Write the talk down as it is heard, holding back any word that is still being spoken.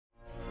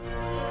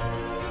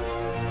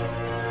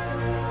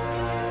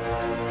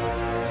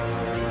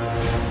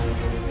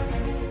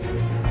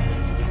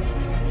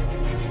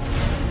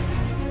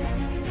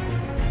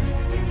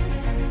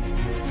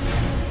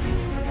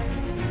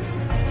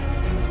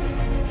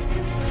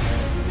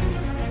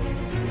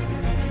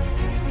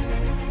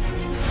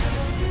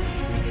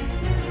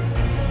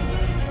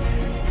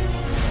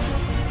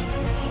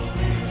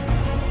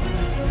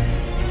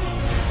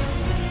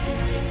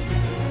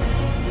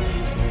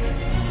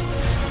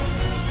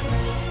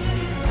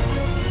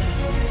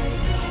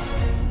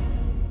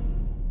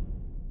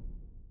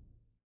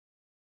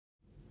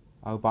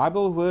Our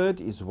Bible word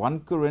is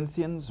 1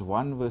 Corinthians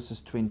 1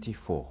 verses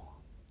 24.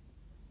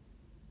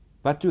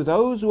 But to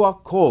those who are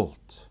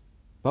called,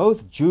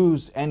 both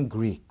Jews and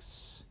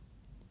Greeks,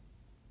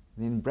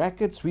 and in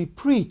brackets, we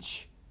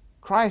preach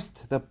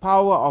Christ, the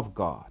power of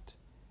God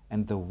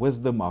and the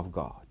wisdom of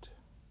God.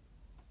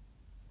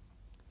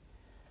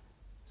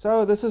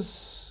 So this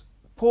is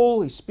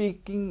Paul is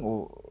speaking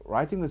or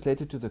writing this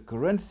letter to the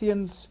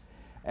Corinthians,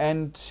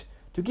 and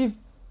to give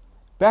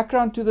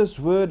background to this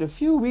word, a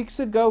few weeks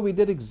ago we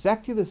did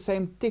exactly the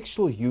same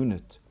textual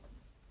unit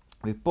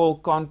where Paul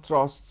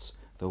contrasts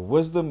the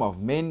wisdom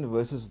of men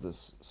versus the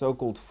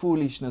so-called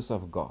foolishness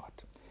of God.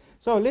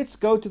 So let's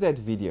go to that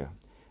video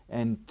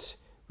and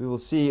we will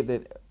see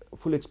the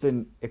full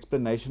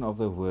explanation of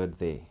the word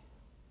there.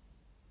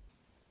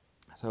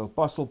 So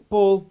Apostle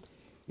Paul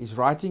is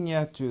writing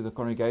here to the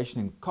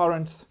congregation in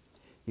Corinth.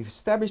 He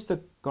established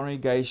the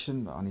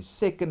congregation on his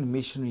second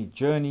missionary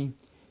journey.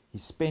 He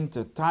spent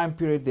a time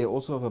period there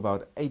also of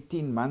about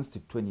 18 months to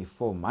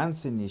 24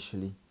 months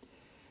initially.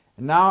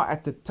 And now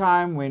at the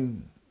time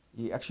when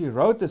he actually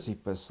wrote this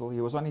epistle,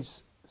 he was on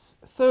his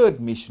third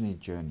missionary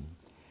journey.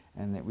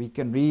 And we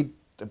can read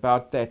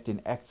about that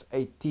in Acts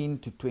 18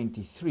 to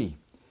 23.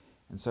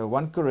 And so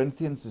 1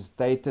 Corinthians is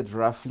dated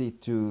roughly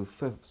to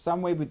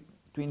somewhere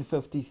between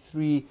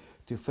 53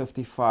 to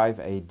 55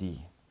 AD.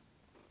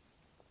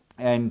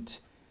 And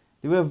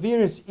there were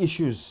various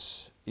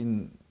issues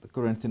in the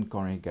Corinthian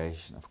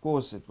congregation. Of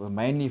course, it were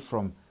mainly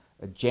from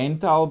a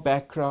Gentile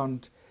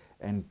background,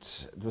 and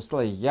it was still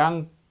a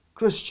young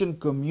Christian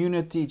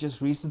community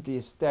just recently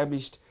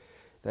established.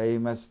 They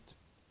must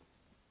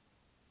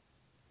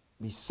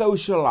be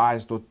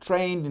socialized or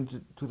trained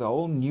into the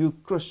whole new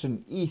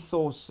Christian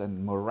ethos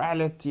and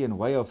morality and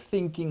way of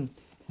thinking,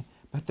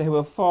 but they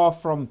were far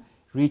from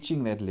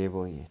reaching that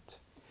level yet.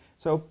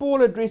 So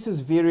Paul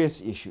addresses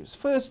various issues.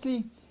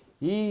 Firstly,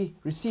 he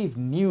received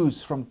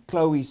news from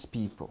Chloe's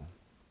people.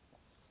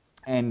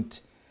 And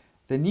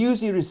the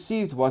news he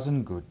received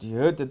wasn't good. He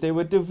heard that there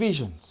were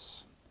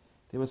divisions.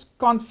 There was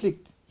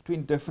conflict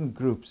between different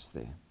groups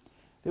there.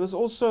 There was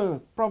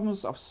also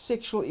problems of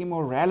sexual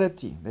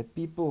immorality, that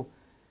people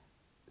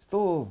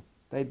still,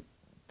 they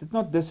did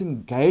not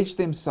disengage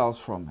themselves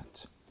from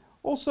it.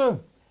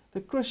 Also,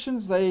 the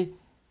Christians, they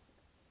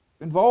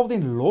involved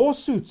in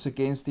lawsuits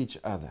against each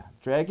other,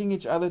 dragging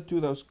each other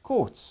to those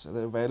courts that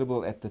were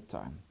available at the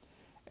time.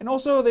 And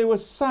also there were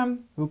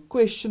some who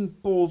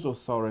questioned Paul's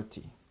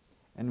authority.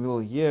 And we'll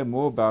hear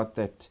more about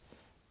that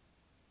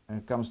when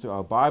it comes to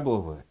our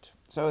Bible word.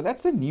 So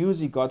that's the news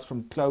he got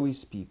from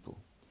Chloe's people.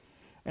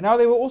 And now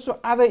there were also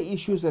other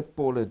issues that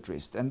Paul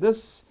addressed. And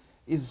this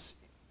is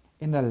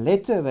in a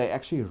letter they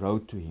actually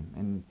wrote to him.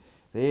 And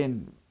there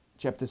in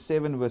chapter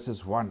 7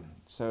 verses 1.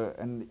 So,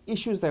 and the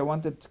issues they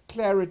wanted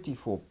clarity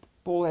for,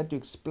 Paul had to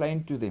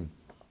explain to them.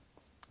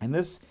 And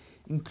this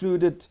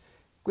included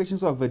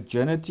questions of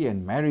virginity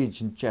and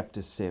marriage in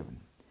chapter 7.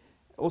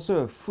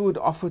 Also food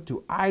offered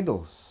to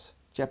idols,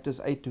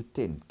 chapters 8 to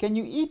 10. Can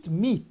you eat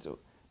meat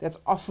that's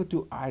offered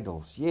to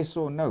idols? Yes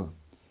or no?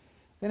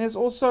 Then there's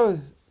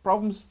also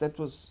problems that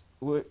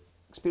were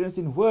experienced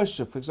in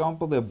worship. For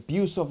example, the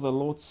abuse of the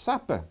Lord's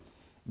Supper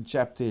in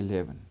chapter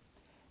 11.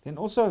 Then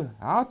also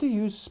how to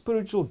use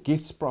spiritual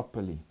gifts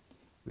properly,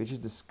 which is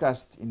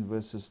discussed in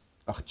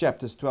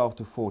chapters 12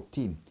 to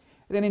 14.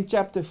 And then in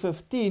chapter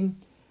 15,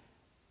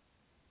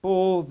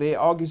 Paul there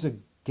argues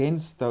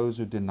against those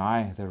who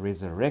deny the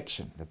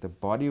resurrection, that the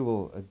body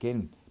will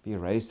again be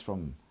raised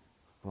from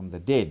the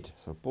dead.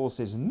 So Paul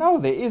says, no,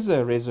 there is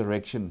a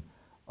resurrection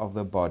of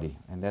the body.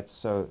 And that's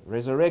so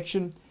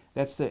resurrection,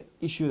 that's the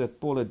issue that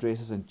Paul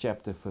addresses in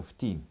chapter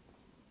 15.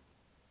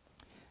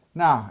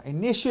 Now,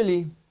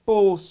 initially,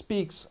 Paul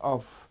speaks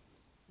of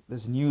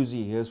this news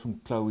he hears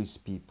from Chloe's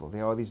people.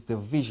 There are these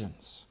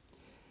divisions.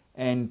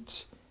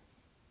 And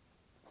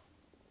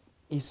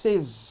he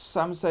says,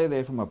 some say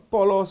they're from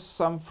Apollos,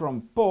 some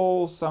from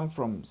Paul, some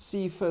from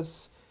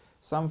Cephas,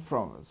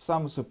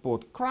 some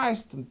support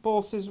Christ. And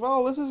Paul says,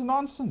 well, this is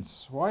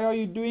nonsense. Why are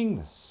you doing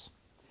this?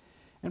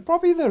 And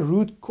probably the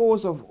root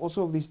cause of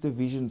also of these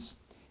divisions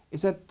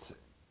is that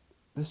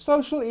the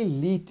social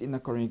elite in the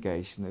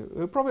congregation,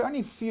 there were probably only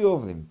a few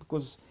of them,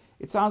 because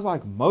it sounds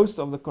like most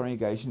of the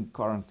congregation in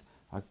Corinth,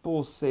 like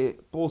Paul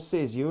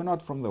says, you're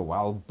not from the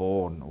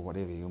well-born or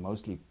whatever, you're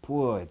mostly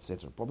poor,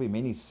 etc. Probably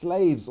many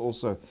slaves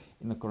also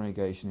in the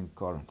congregation in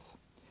Corinth.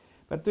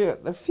 But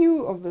the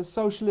few of the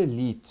social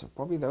elite,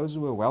 probably those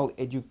who were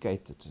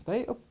well-educated,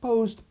 they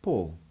opposed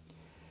Paul.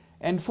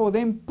 And for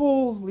them,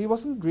 Paul, he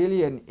wasn't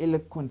really an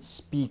eloquent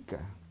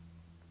speaker.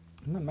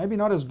 Maybe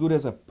not as good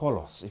as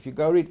Apollos. If you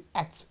go read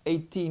Acts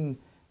 18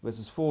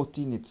 verses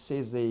 14, it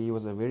says there he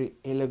was a very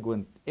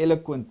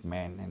eloquent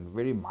man and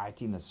very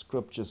mighty in the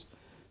scriptures.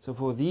 So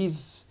for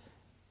these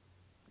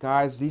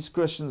guys, these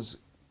Christians,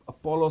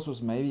 Apollos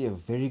was maybe a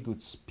very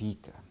good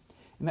speaker.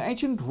 In the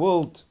ancient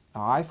world, a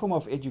high form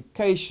of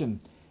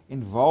education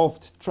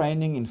involved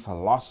training in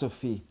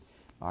philosophy,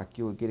 like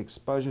you would get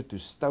exposure to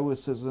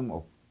Stoicism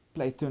or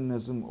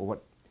Platonism or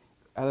what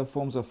other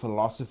forms of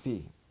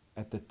philosophy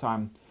at the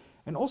time.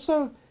 And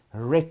also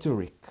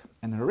rhetoric.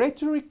 And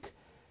rhetoric,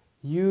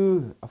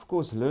 you, of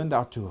course, learned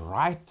how to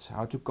write,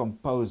 how to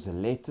compose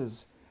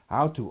letters,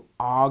 how to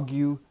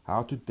argue,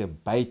 how to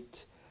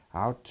debate,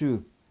 how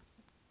to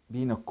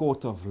be in a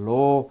court of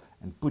law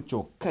and put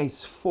your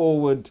case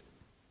forward.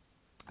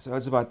 So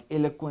it's about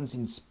eloquence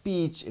in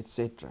speech,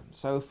 etc.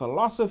 So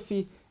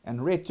philosophy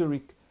and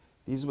rhetoric,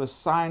 these were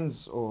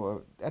signs,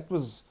 or that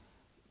was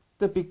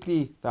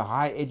typically the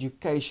high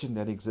education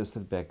that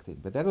existed back then.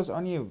 But that was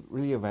only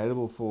really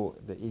available for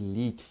the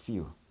elite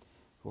few.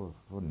 For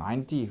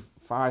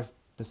 95%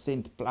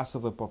 plus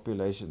of the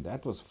population,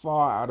 that was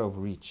far out of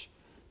reach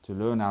to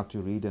learn how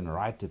to read and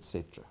write,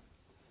 etc.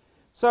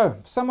 So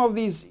some of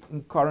these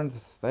in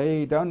Corinth,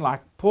 they don't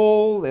like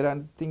Paul, they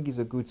don't think he's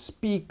a good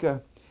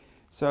speaker.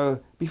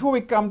 So before we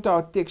come to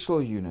our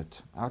textual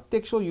unit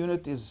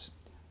is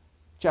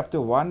chapter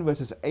 1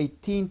 verses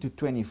 18 to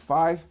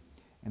 25,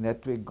 and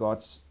that where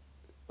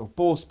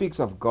Paul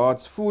speaks of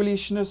God's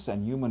foolishness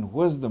and human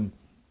wisdom.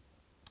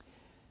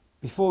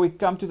 Before we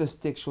come to this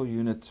textual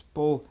unit,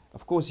 Paul,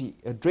 of course, he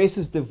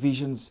addresses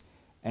divisions,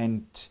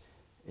 and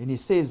he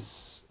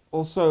says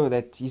also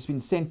that he's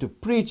been sent to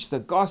preach the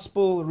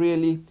gospel,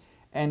 really.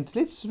 And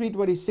let's read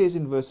what he says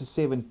in verses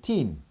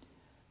 17.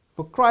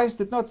 For Christ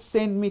did not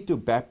send me to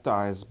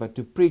baptize, but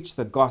to preach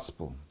the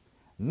gospel,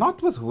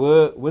 not with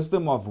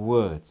wisdom of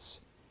words,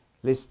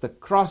 lest the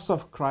cross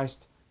of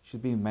Christ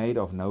should be made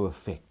of no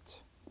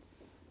effect.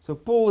 So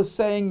Paul is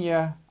saying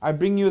here, I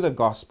bring you the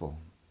gospel,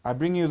 I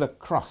bring you the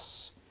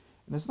cross.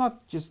 And it's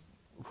not just,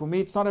 for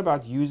me, it's not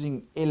about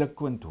using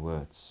eloquent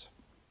words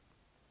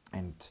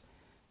and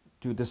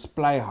to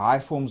display high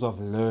forms of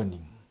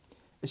learning.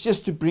 It's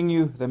just to bring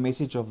you the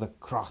message of the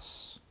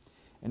cross.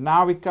 And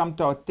now we come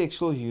to our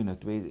textual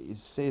unit where it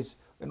says,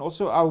 and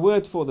also our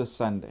word for this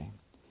Sunday.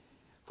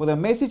 For the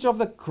message of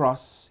the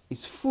cross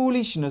is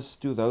foolishness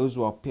to those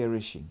who are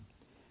perishing,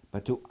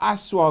 but to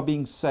us who are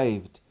being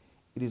saved,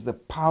 it is the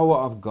power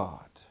of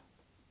God.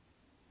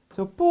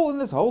 So Paul, in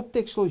this whole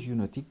textual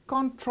unit, he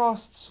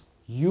contrasts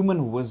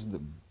human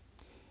wisdom,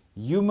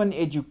 human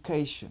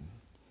education,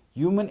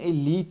 human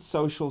elite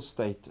social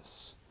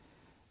status.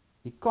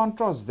 He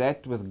contrasts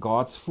that with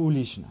God's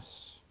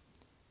foolishness,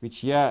 which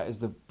here is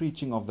the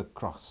preaching of the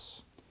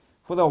cross.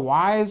 For the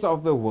wise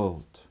of the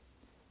world,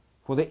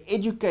 for the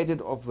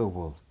educated of the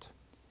world,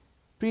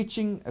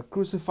 preaching a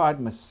crucified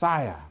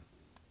Messiah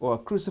or a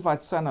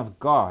crucified Son of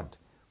God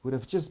would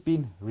have just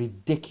been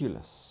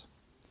ridiculous.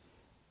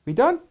 We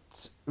don't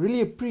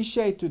really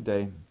appreciate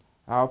today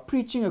how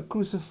preaching a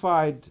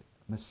crucified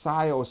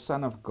Messiah or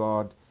Son of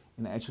God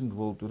in the ancient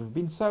world would have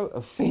been so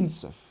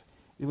offensive.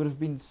 It would have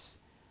been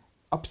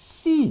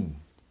obscene,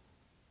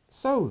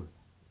 so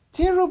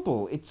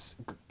terrible.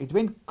 It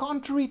went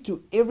contrary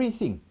to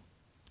everything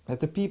that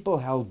the people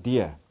held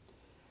dear.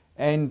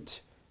 And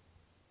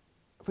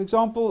for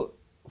example,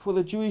 for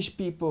the Jewish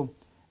people,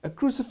 a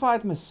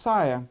crucified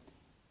Messiah,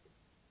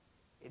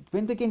 it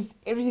went against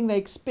everything they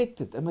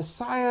expected. A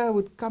Messiah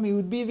would come, he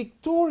would be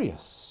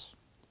victorious.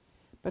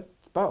 But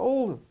by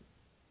all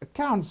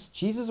accounts,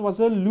 Jesus was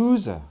a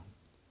loser.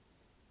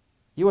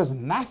 He was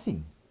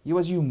nothing. He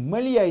was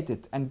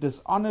humiliated and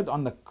dishonored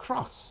on the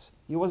cross.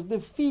 He was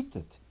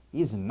defeated.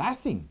 He is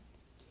nothing.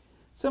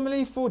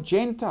 Similarly for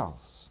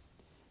Gentiles,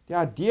 the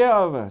idea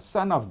of a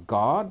Son of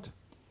God,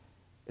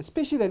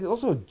 especially that is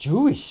also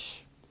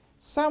Jewish,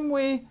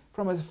 somewhere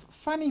from a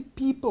funny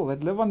people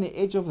that live on the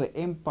edge of the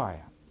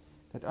empire,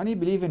 that only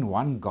believe in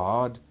one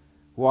God,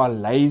 who are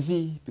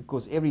lazy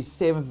because every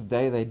seventh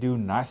day they do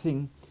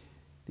nothing.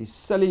 These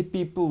silly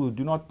people who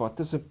do not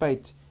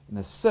participate in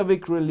the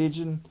civic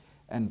religion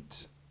and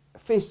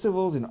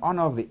festivals in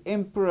honor of the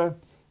emperor.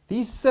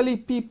 These silly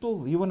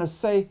people, you want to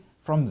say,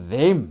 from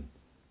them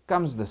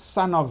comes the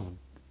Son of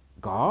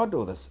God,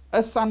 or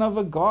a Son of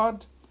a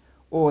God,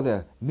 or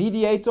the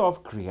mediator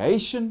of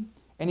creation,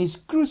 and he's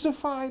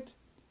crucified.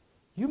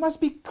 You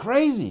must be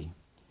crazy.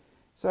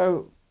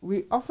 So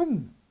we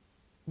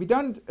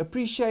don't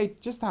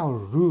appreciate just how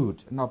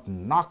rude and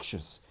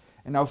obnoxious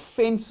and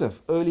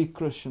offensive early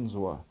Christians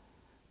were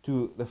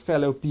to the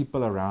fellow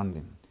people around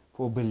them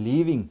for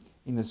believing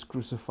in this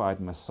crucified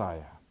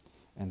Messiah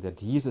and that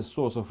he is a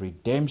source of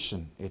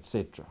redemption,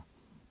 etc.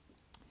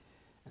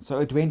 So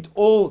it went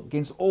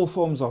against all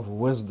forms of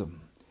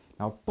wisdom.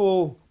 Now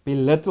Paul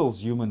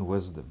belittles human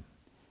wisdom.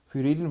 If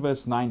we read in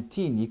verse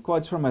 19, he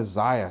quotes from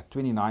Isaiah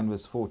 29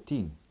 verse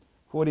 14.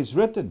 For it is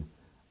written,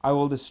 I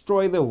will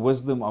destroy the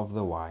wisdom of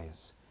the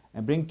wise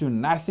and bring to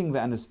nothing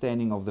the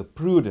understanding of the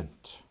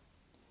prudent.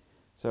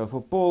 So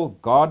for Paul,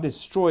 God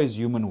destroys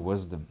human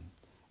wisdom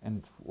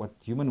and what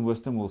human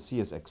wisdom will see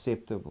as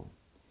acceptable.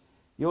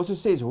 He also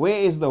says, where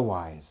is the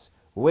wise?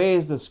 Where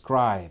is the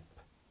scribe?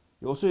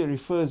 He also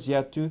refers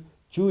here to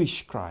Jewish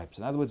scribes.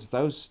 In other words,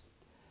 those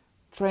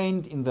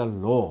trained in the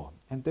law.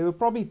 And they were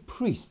probably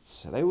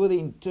priests. They were the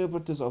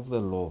interpreters of the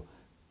law,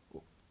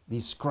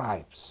 these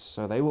scribes.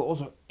 So they were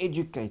also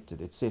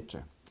educated,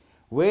 etc.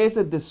 Where is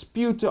the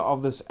disputer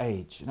of this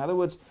age? In other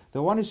words,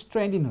 the one who's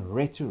trained in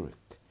rhetoric,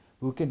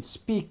 who can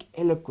speak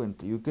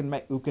eloquently, who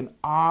can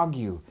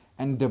argue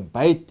and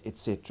debate,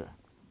 etc.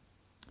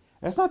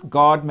 Has not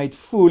God made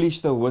foolish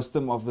the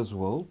wisdom of this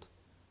world?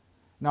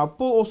 Now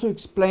Paul also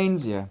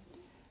explains here,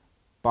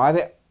 by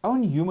their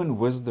own human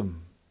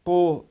wisdom,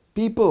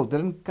 people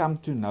didn't come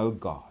to know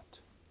God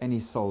and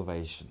His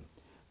salvation.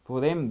 For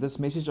them, this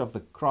message of the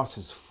cross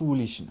is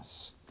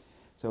foolishness.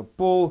 So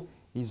Paul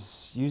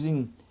is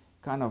using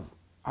kind of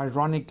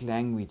ironic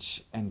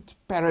language and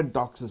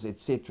paradoxes,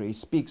 etc. He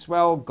speaks,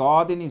 well,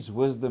 God in His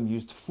wisdom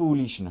used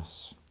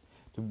foolishness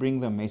to bring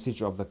the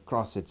message of the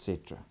cross,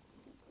 etc.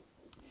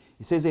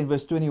 He says in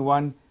verse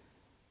 21,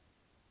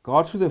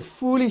 God through the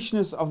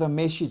foolishness of the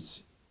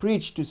message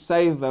preached to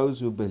save those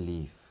who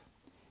believe.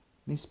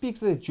 And he speaks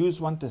that the Jews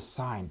want a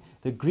sign,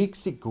 the Greeks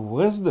seek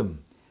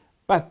wisdom,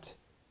 but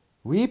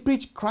we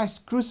preach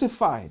Christ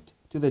crucified,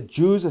 to the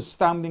Jews a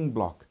stumbling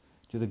block,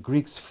 to the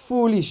Greeks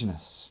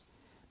foolishness.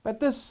 But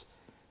this,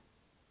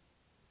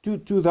 to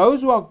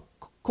those who are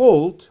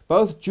called,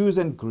 both Jews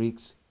and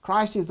Greeks,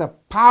 Christ is the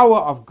power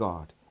of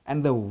God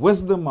and the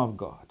wisdom of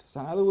God. So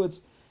in other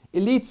words,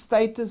 elite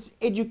status,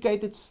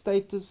 educated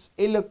status,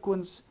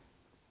 eloquence,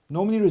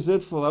 normally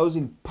reserved for those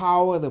in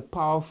power, the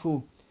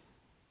powerful.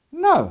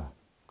 No,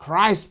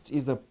 Christ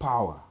is the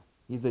power.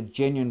 He's the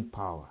genuine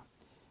power.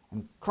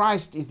 And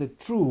Christ is the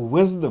true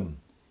wisdom,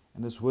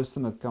 and this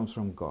wisdom that comes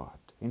from God.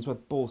 Hence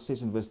what Paul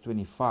says in verse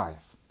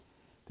 25.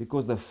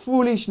 Because the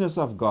foolishness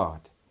of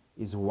God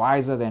is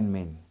wiser than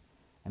men,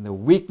 and the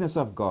weakness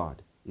of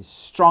God is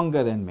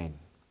stronger than men.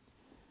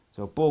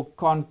 So Paul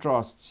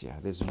contrasts here.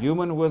 There's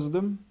human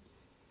wisdom,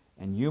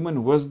 and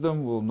human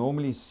wisdom will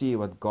normally see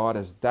what God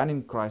has done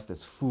in Christ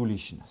as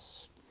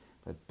foolishness.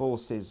 But Paul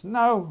says,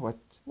 no,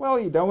 well,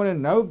 you don't want to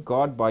know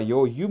God by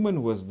your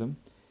human wisdom,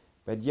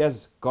 but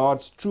yes,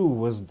 God's true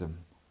wisdom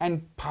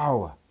and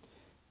power.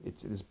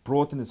 It is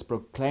brought and it's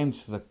proclaimed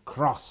to the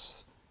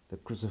cross, the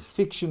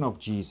crucifixion of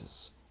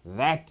Jesus.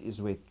 That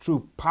is where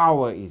true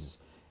power is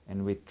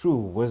and where true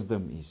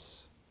wisdom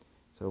is.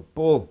 So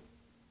Paul,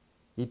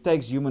 he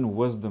takes human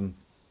wisdom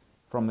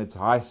from its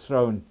high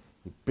throne,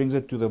 he brings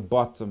it to the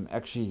bottom,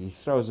 actually he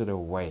throws it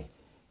away.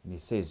 And he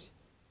says,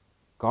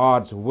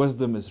 God's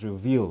wisdom is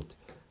revealed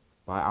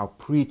by our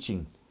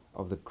preaching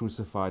of the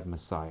crucified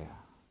Messiah.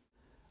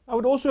 I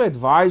would also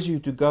advise you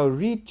to go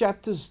read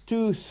chapters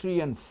 2,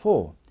 3, and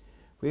 4,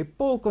 where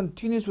Paul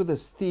continues with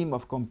this theme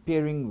of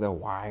comparing the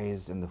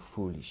wise and the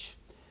foolish.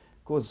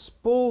 Because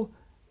Paul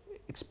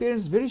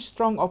experienced very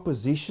strong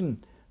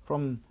opposition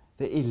from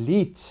the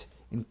elite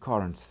in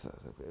Corinth,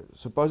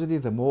 supposedly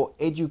the more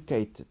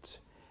educated.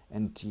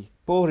 And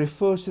Paul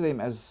refers to them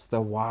as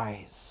the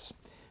wise.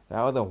 They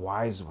are the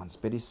wise ones.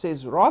 But he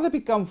says, rather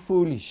become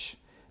foolish.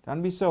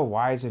 Don't be so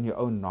wise in your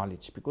own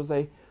knowledge, because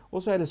they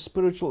also had a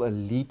spiritual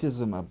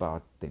elitism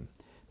about them,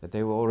 that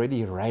they were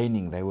already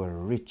reigning, they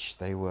were rich,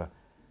 they were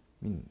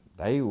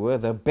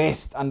the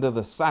best under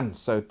the sun,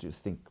 so to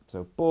think.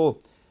 So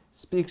Paul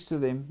speaks to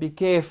them, be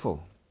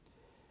careful.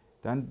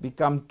 Don't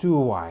become too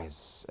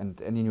wise and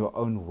in your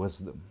own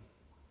wisdom.